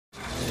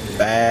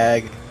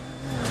Bag.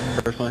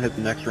 First one to hit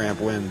the next ramp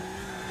wins.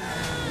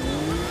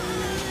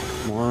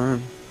 Come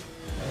on.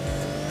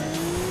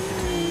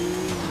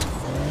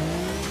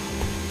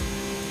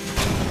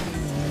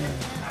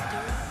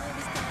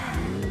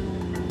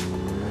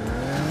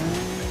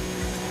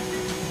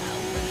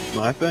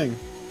 My thing.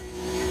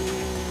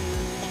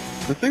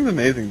 This thing's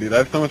amazing, dude. I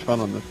have so much fun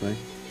on this thing.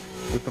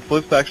 Like, the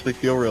flips actually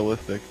feel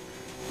realistic.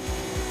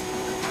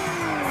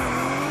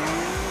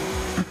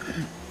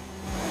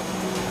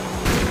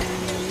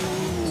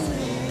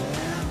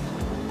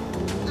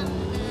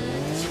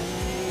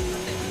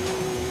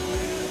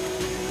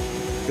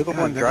 You're the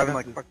one driving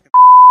like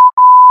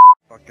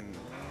fucking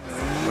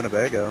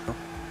Winnebago.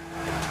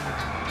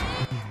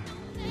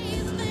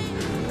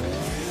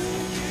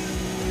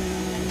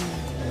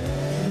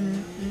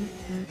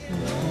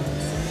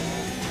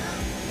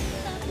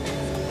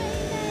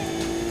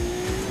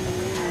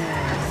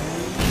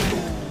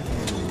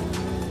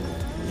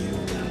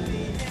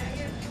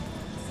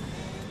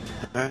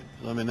 Alright,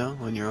 let me know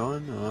when you're on,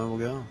 and I will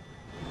go.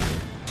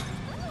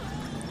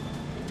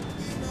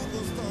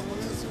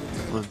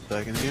 1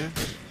 second here.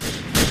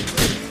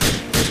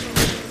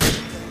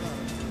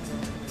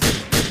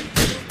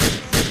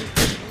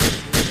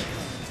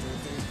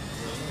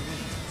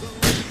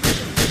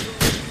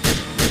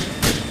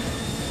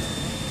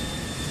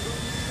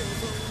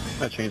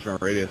 I changed my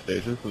radio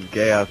station. This was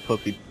gay ass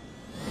pussy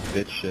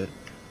bitch shit.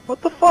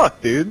 What the fuck,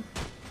 dude?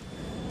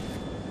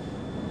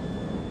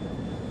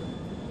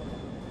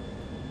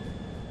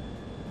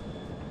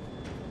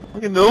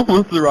 Fucking no one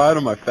wants to ride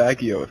on my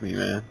Faccio with me,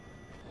 man.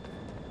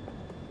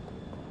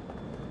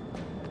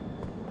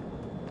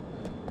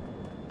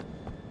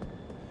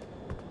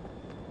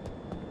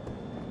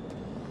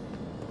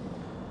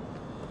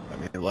 I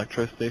mean,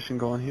 electro station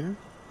going here.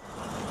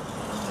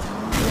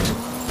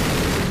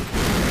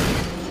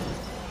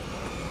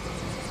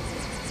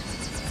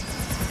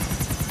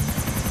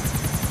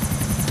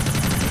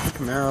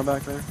 Camaro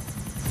back there.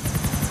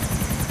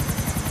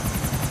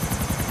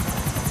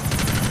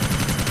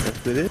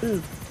 Yes, it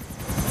is.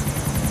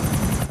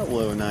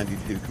 Hello,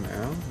 92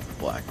 Camaro.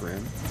 Black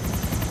rim.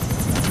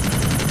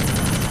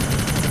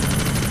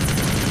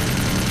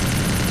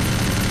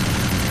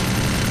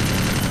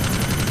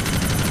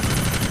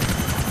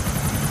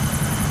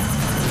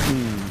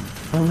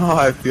 I don't know how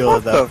I feel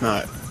that that's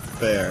not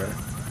fair.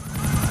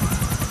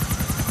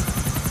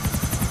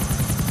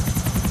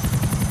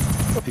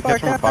 Did you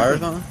catch more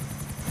fires on it?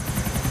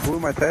 Blew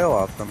my tail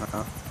off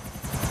somehow.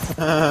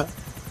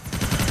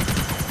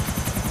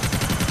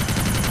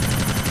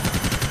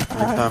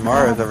 Next time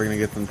Mario's ever gonna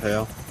get some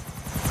tail.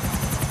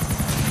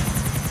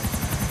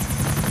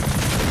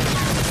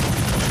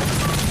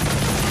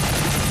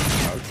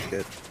 Oh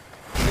shit.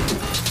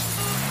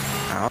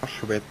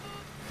 Auschwitz.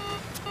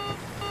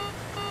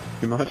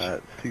 Too much?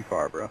 Too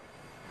far, bro.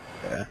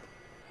 Yeah.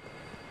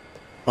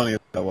 Funny as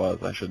that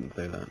was, I shouldn't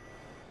say that.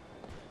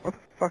 What the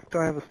fuck do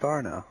I have a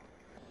star now?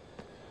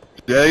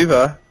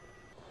 Java.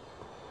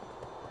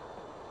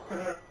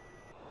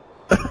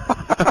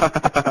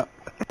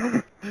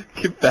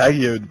 Get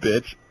bagioed,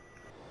 bitch.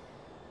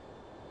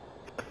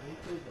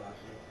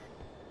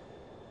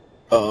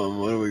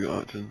 What are we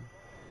watching?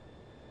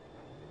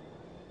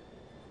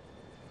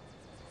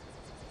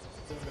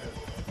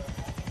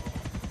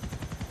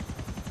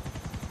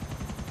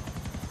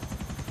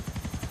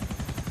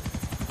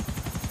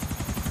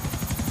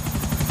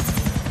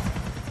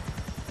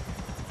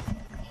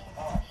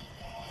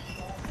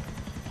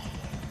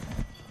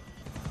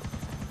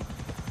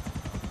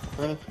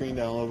 Turn the screen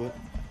down a little bit.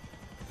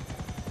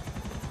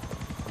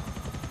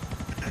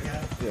 I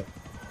got it. Yeah.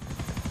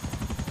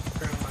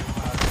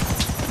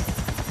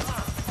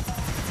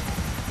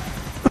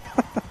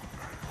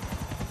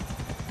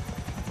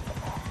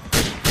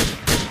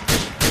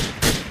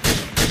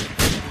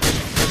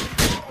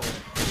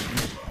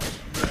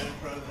 Right in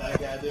front of that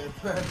guy there.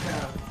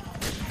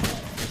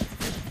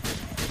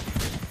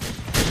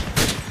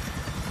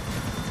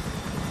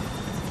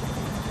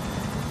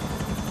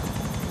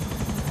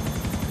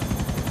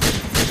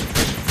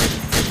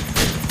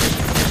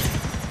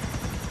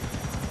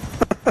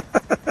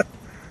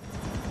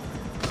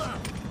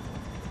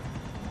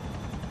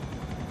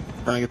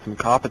 Trying to get some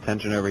cop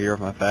attention over here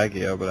with my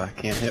Faccio, but I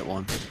can't hit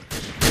one.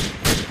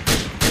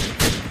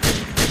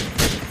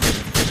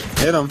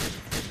 Hit him.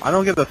 I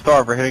don't get the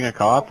star for hitting a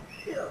cop.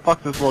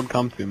 Fuck this world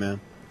come to, man.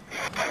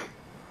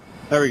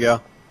 There we go.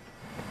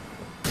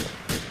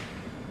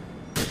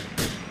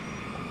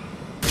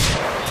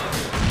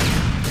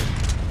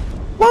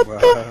 What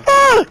the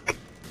fuck?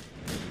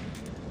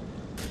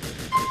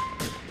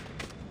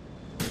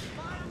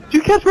 Did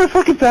you catch my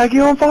fucking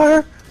Faccio on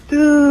fire?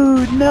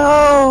 Dude,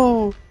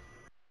 no!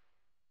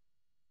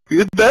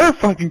 It better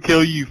fucking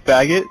kill you,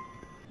 faggot!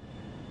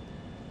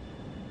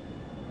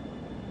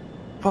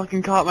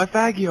 Fucking caught my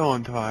Faccio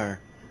on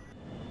fire.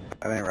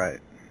 That ain't right.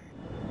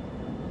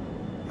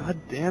 God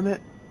damn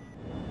it.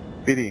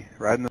 Speedy,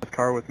 ride in this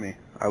car with me.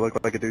 I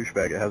look like a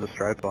douchebag. It has a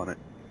stripe on it.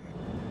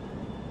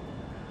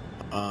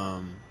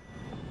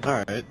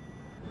 Alright.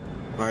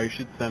 Or you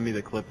should send me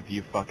the clip of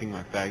you fucking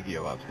my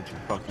Faggio up since you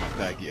fucked my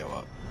Faggio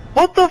up.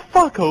 What the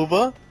fuck,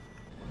 Hova?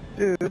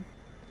 Dude.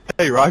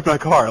 Hey, ride my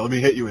car. Let me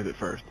hit you with it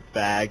first.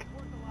 Fag.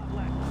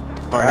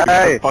 Alright,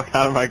 Hey. get the fuck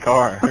out of my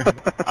car.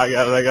 I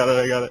got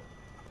it.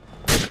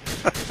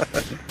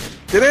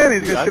 Get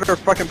in, he's gonna shoot our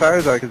fucking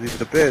tires out because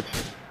he's a bitch.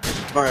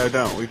 Alright, I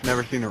don't. We've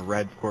never seen a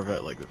red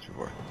Corvette like this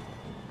before.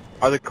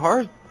 Are the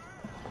cars...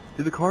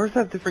 Do the cars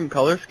have different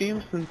color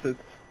schemes since it's...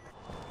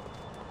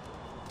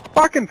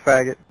 Fucking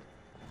faggot.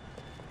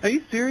 Are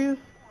you serious?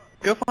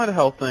 Go find a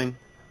health thing.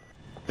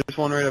 There's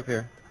one right up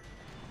here.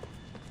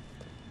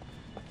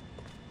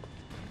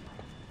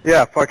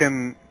 Yeah,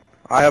 fucking...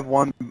 I have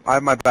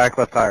my back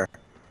left tire.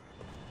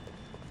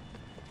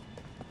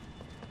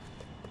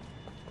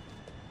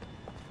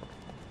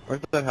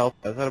 Where's that health?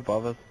 Is that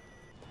above us?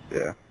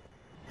 Yeah.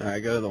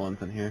 Alright, go to the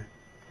ones in here.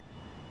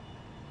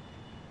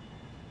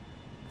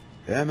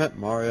 Damn it,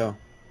 Mario.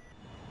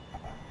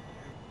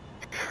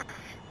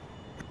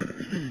 These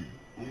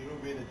will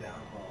be the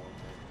downfall.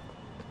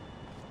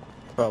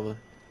 Probably.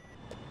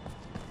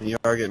 And you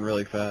are getting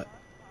really fat.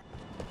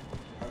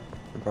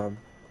 No problem.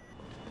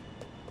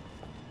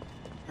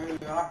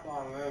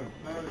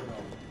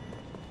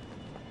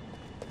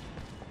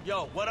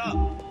 Yo, what up?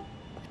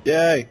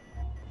 Yay!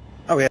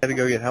 Oh, we had to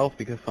go get health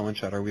because someone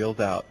shot our wheels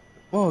out.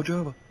 Whoa,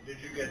 Jova. Did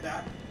you get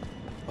that?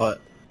 What?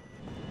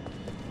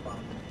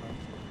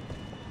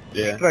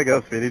 Yeah. Should I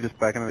go, Speedy? Just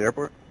back into the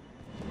airport?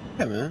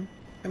 Yeah, man.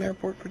 An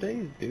airport for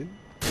days, dude.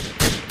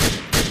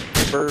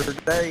 For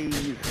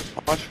days.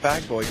 Watch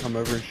Fag Boy come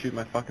over and shoot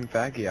my fucking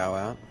Faggio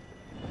out.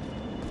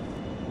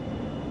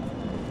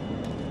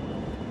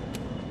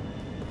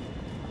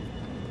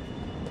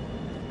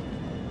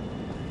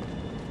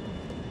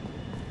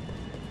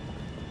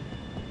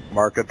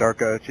 Marka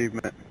Darka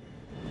achievement.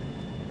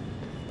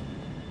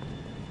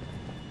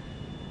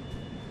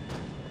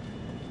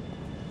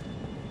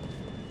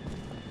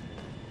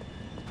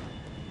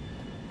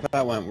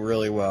 That went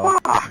really well.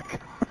 Fuck!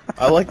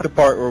 I like the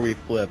part where we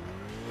flipped.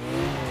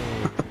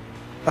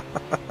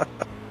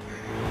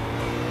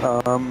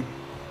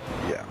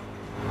 Yeah.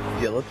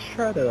 Yeah, let's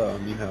try to,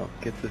 you know,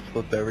 get this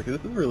flipped over, because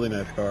this is a really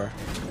nice car.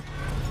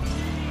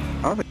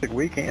 I don't think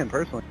we can,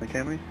 personally,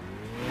 can we?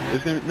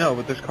 There's gonna be, no,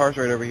 but there's cars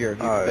right over here. If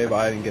you Oh, stay yeah.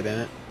 by it and get in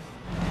it,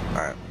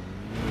 Alright.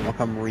 I'll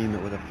come ream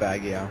it with a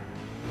Faggio.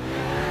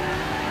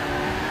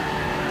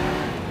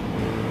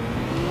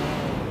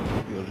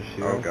 You'll just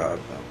shoot Oh, it. God.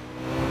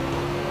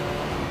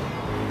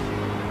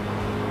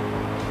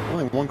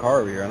 Only one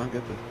car over here. I don't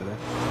get this today.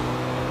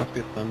 Must be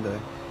a Sunday.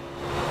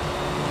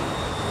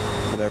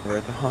 Whatever,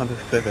 it's a Honda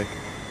Civic.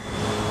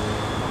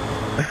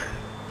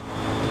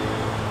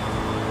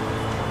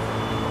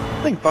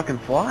 This thing fucking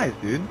flies,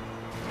 dude.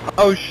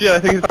 Oh shit, I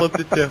think it flipped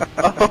it too.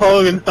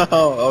 Oh no.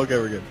 Okay,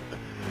 we're good.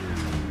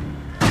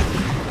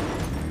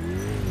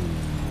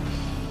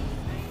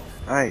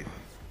 Nice.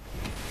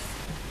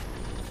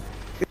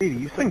 Speedy, you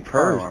This thing suck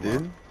car purrs, alarm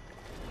dude.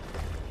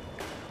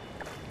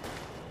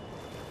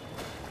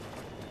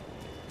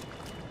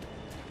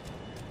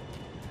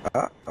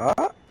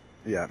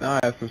 Yeah. Now I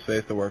have some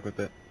space to work with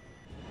it.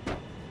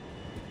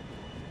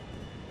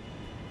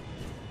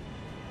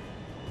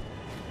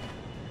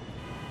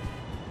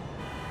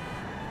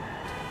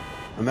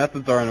 The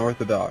methods are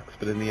unorthodox,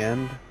 but in the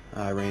end,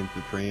 I reign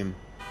supreme.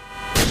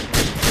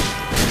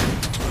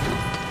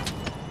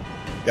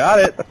 Got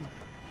it!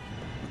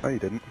 No, you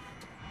didn't.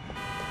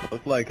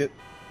 Looked like it.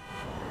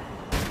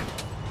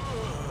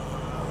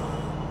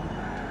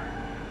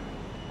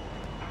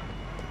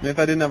 If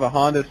I didn't have a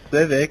Honda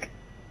Civic...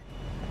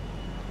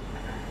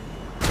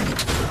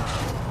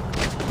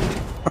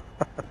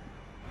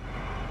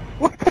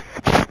 What the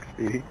fuck,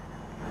 Speedy?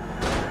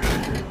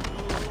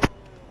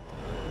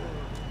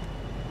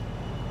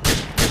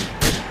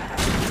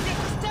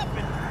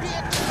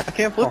 I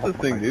can't flip Oh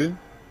this thing, my- dude.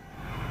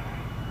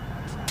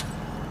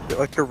 Get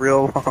like a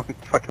real long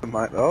fucking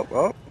line.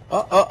 Oh.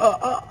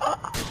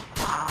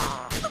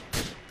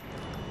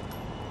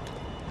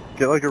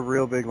 Get like a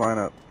real big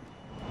lineup.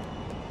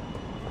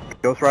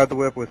 Ghost ride the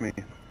whip with me.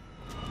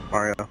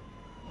 Mario.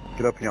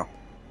 Get up here.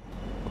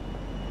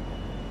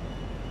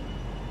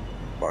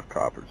 Fuck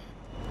coppers.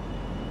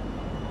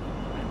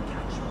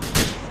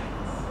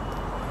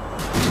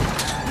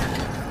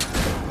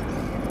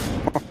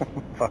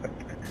 Fuck.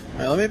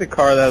 Alright, let me get a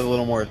car that has a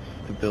little more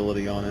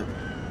stability on it.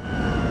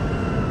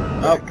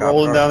 Oh, Cop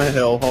rolling car. down a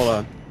hill, hold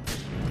on.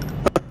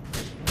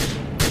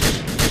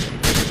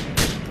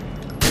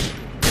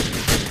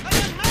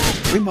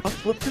 We must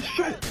flip this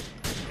shit!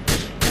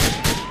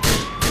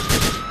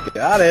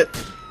 Got it!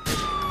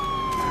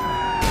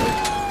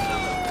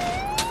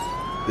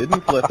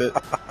 Didn't flip it.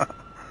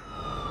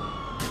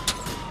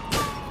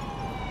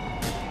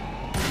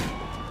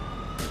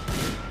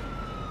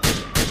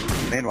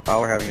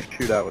 Meanwhile, we're having a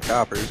shootout with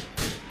coppers.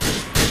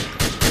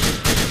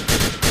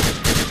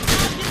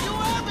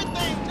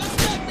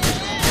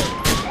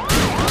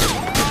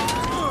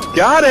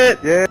 Got it!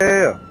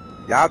 Yeah!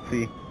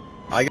 Yahtzee.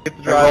 I get to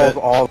It drive rolls it.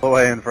 all the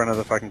way in front of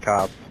the fucking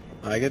cops.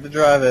 I get to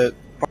drive it.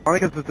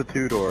 Only because it's a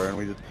two-door and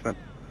we just spent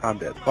I'm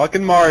dead.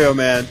 Fucking Mario,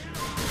 man.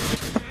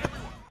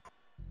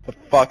 The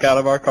fuck out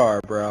of our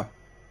car, bro.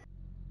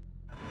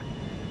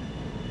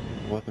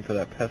 Wasn't for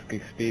that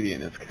pesky Speedy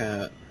and his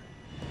cat.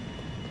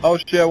 Oh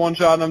shit, one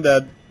shot and I'm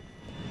dead.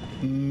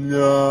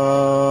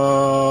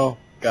 No.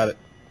 Got it.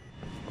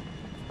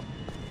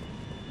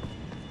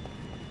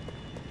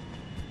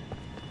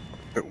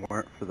 If it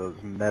weren't for those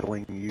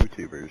meddling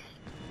YouTubers.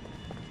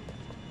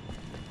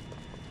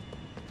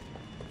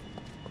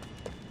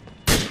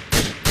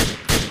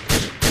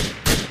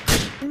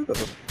 Who the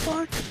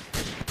fuck?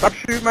 Stop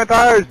shooting my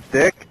tires,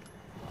 dick!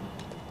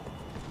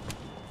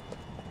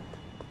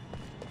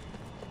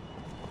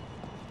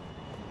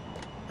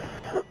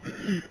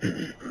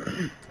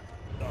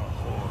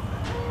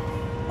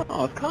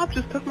 Oh, this cop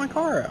just took my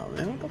car out,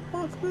 man. What the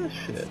fuck's this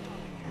shit?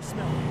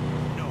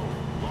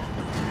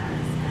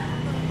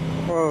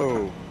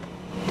 Whoa.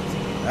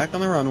 Back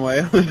on the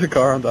runway. There's a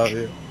car on top of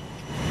you.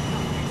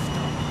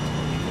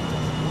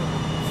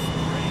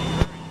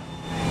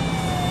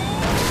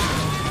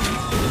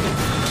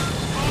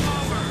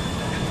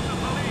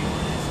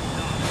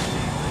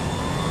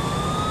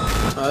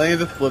 I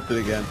think I just flipped it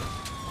again.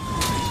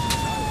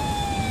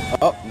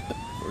 Oh,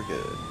 we're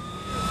good.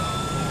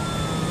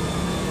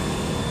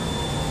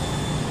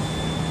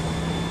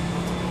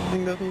 This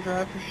thing doesn't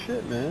drive for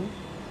shit, man.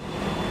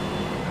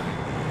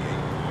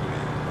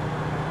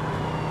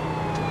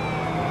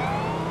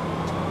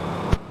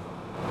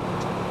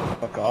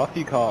 Fuck off,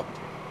 you cop.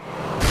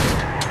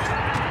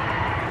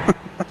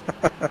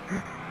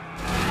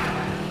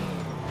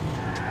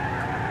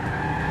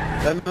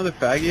 Is that another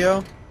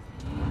Faggio?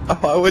 Oh,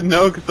 I wouldn't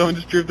know because someone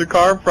just drove the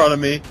car in front of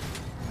me.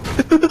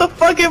 Who the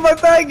fuck hit my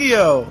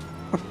Faggio?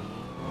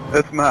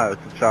 It's not,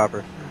 it's a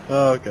chopper.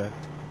 Oh, okay.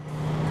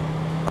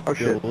 Oh I feel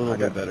shit. a little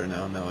bit better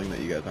now knowing that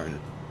you guys aren't as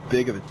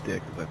big of a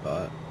dick as I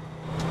thought.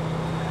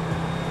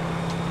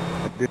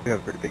 I do have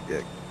a pretty big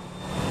dick.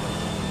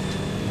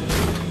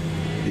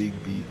 Big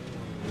beef.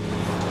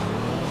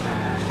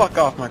 Fuck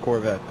off my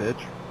Corvette,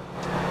 bitch.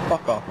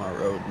 Fuck off my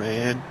road,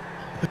 man.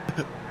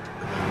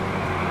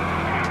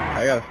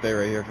 I gotta stay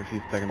right here for a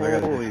few seconds. I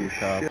gotta do Holy these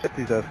cops. shit,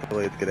 these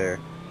Escalades get air.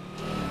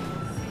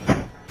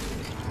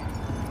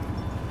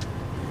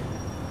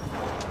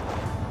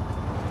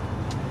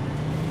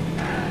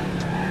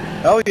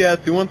 Oh yes,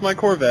 who wants my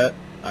Corvette?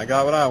 I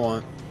got what I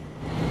want.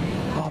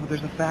 Oh, but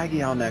there's a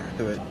faggy out next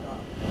to it.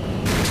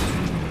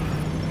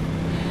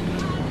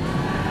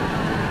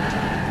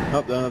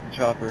 Oh, no, that's a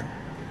chopper.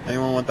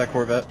 Anyone want that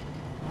Corvette?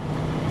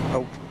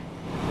 Oh,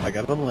 I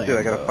got a Lambo. dude,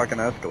 I got a fucking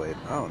Escalade.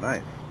 Oh,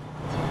 nice.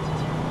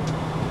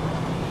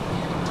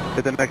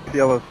 Hit the next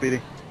yellow,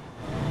 Speedy.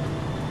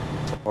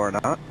 Or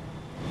not.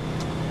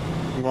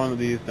 I'm going with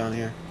these down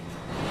here.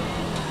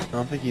 I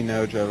don't think you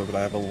know, Joe, but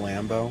I have a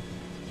Lambo.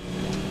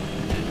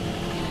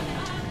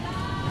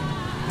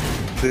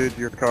 Dude,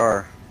 your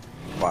car.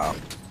 Wow.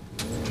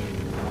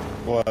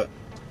 What?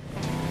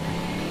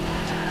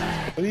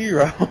 What are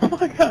you? Oh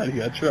my god, you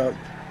got trucked.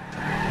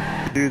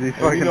 Dude, these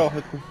Hey,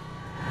 fucking...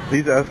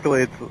 These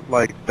Escalades,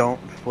 like,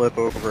 don't flip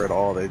over at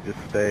all. They just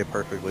stay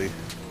perfectly.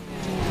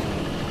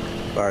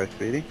 Sorry,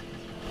 Speedy.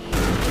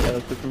 Yeah,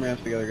 let's put some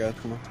ramps together, guys.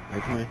 Come on.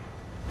 Wait for me.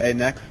 Hey,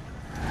 next.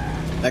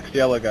 Next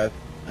yellow, guys.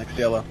 Next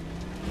yellow.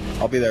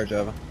 I'll be there,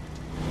 Java.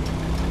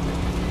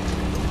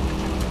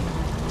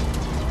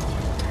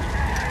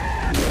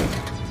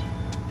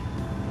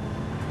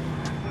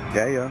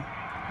 Yeah.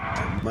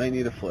 Might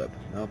need a flip.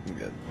 Nope, I'm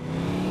good.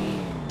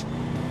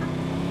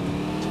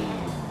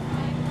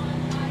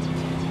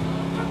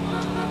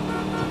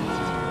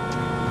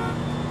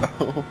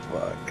 Oh,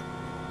 fuck.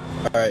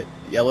 Alright,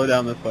 yellow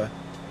down this way.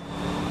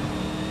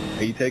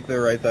 Hey, you take the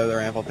right side of the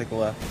ramp, I'll take the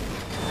left.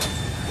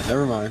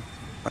 Never mind.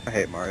 I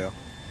hate Mario.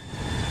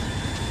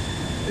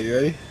 Are you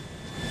ready?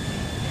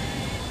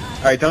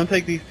 Alright, don't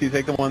take these two,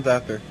 take the ones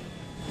after.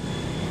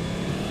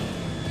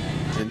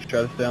 And just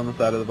try to stay on the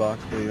side of the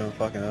box so you don't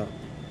fuck it up.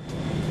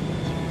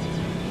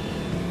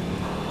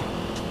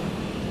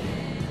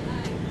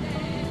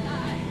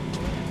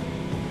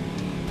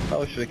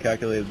 Probably should have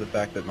calculated the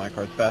fact that my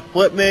car's fast.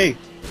 Flip me!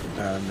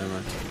 Alright, never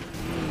mind.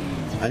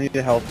 I need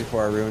to help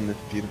before I ruin this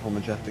beautiful,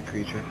 majestic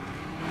creature.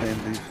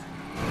 Pansies.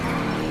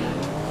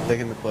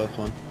 Taking the close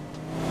one.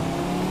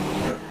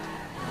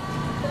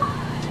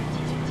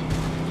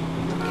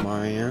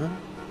 Mariana?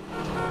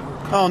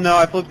 Oh no,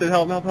 I flipped it.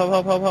 Help, help, help,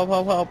 help, help, help,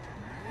 help, help.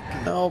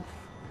 Help.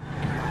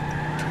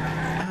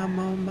 I'm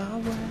on my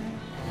way.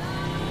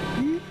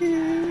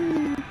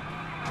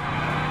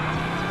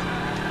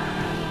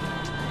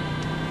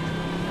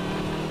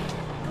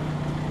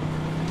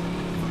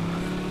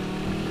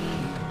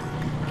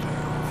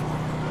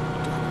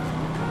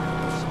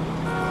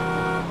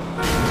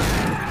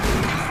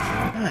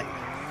 Nice.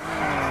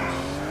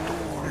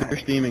 You're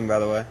steaming, by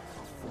the way.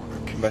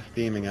 By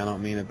steaming, I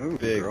don't mean a Ooh,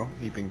 big, girl.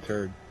 heaping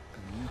turd.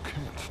 You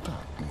can't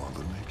stop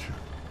Mother Nature.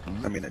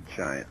 I mean a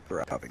giant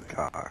throbbing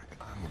cock.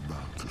 I'm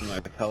about to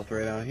My health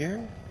right out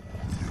here.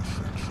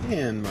 see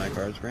And my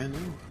car's brand new.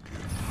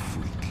 get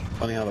freaky.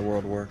 Funny how the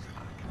world works.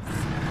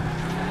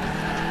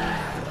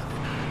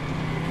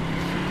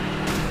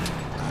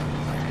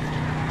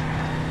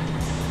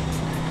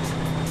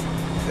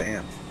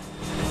 Damn.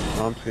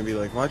 Mom's gonna be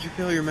like, why'd you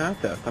fail your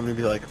math test? I'm gonna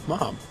be like,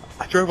 Mom,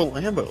 I drove a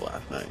Lambo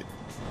last night.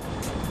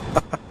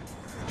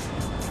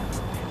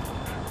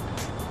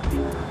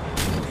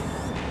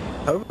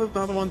 Hova's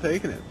not the one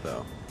taking it,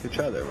 so good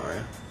try there,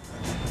 Mario.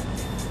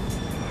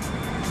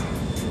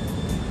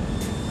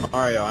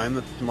 Mario, I'm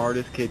the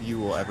smartest kid you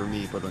will ever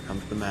meet, but when it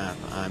comes to math,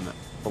 I'm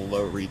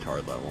below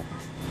retard level.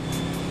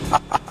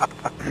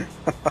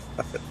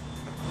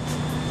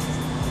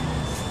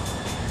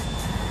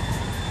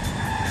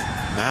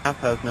 Math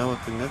has no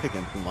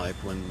significance in life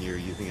when you're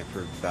using it for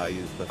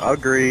values such as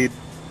Agreed.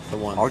 the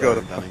ones I'll that go are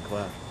to- done in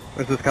class.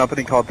 There's this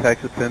company called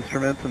Texas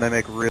Instruments, and they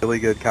make really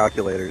good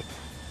calculators.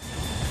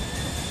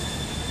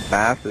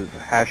 Math is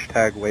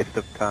hashtag waste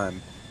of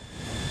time.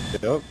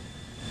 Yep.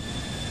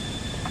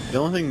 The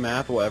only thing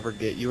math will ever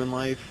get you in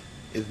life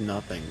is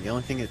nothing. The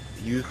only thing it's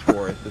used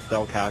for is to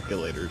sell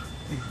calculators.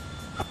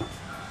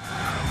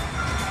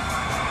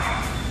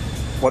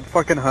 What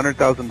fucking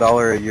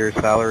 $100,000 a year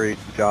salary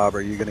job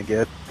are you gonna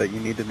get that you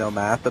need to know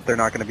math that they're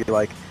not gonna be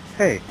like,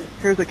 hey,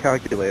 here's a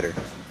calculator?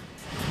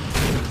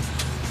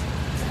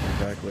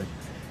 Exactly.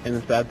 And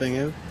the sad thing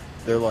is,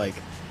 they're like,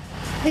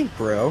 hey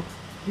bro,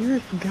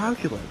 here's some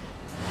calculus.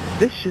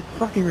 This shit's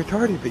fucking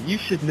retarded, but you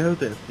should know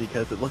this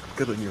because it looks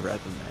good on your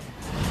resume.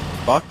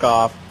 Fuck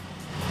off.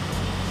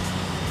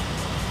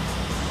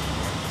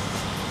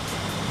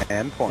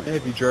 And point. Hey,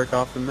 if you jerk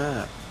off the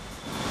math.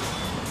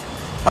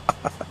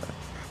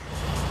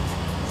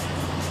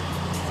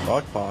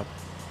 Fuck pop.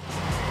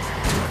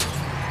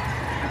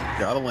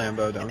 Got a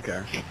Lambo, don't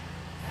care.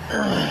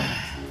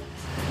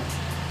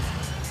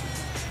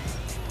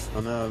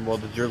 Oh no, well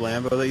does your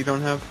Lambo that you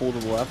don't have pull to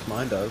the left?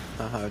 Mine does.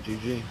 Haha,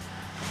 GG.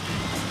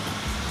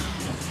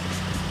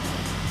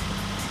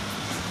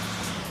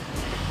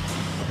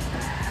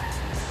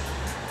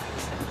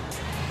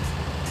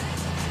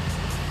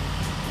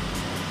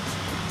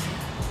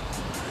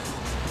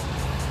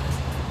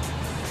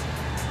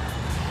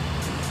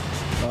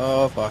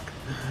 Oh fuck.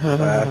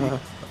 Bad. Might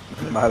have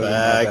been my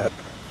Bag.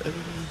 bad.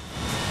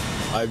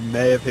 I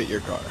may have hit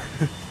your car.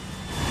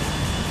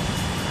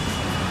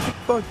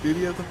 Fuck, dude,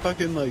 he has a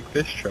fucking, like,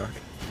 fish truck.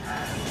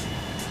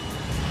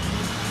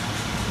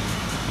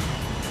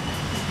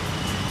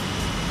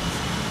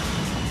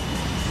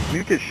 We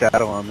need to get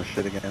Shadow on this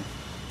shit again.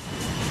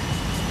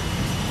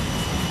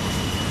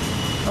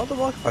 How the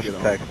fuck I should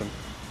text him.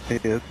 He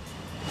is.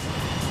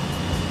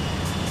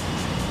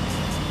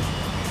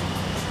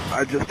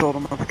 I just told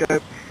him on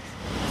Skype.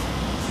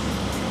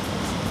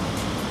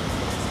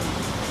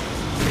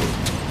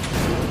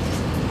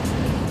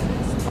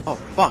 Oh,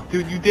 fuck,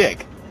 dude, you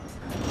dick.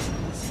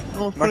 I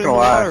almost Not put it in the gonna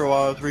lie. water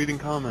while I was reading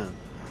comments.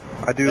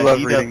 I do Yeah, love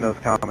he reading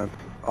doesn't- those comments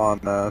on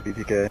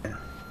BTK.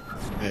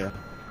 Yeah.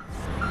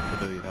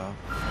 So, yeah.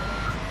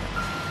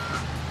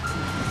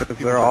 Because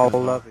they're all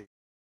lovely.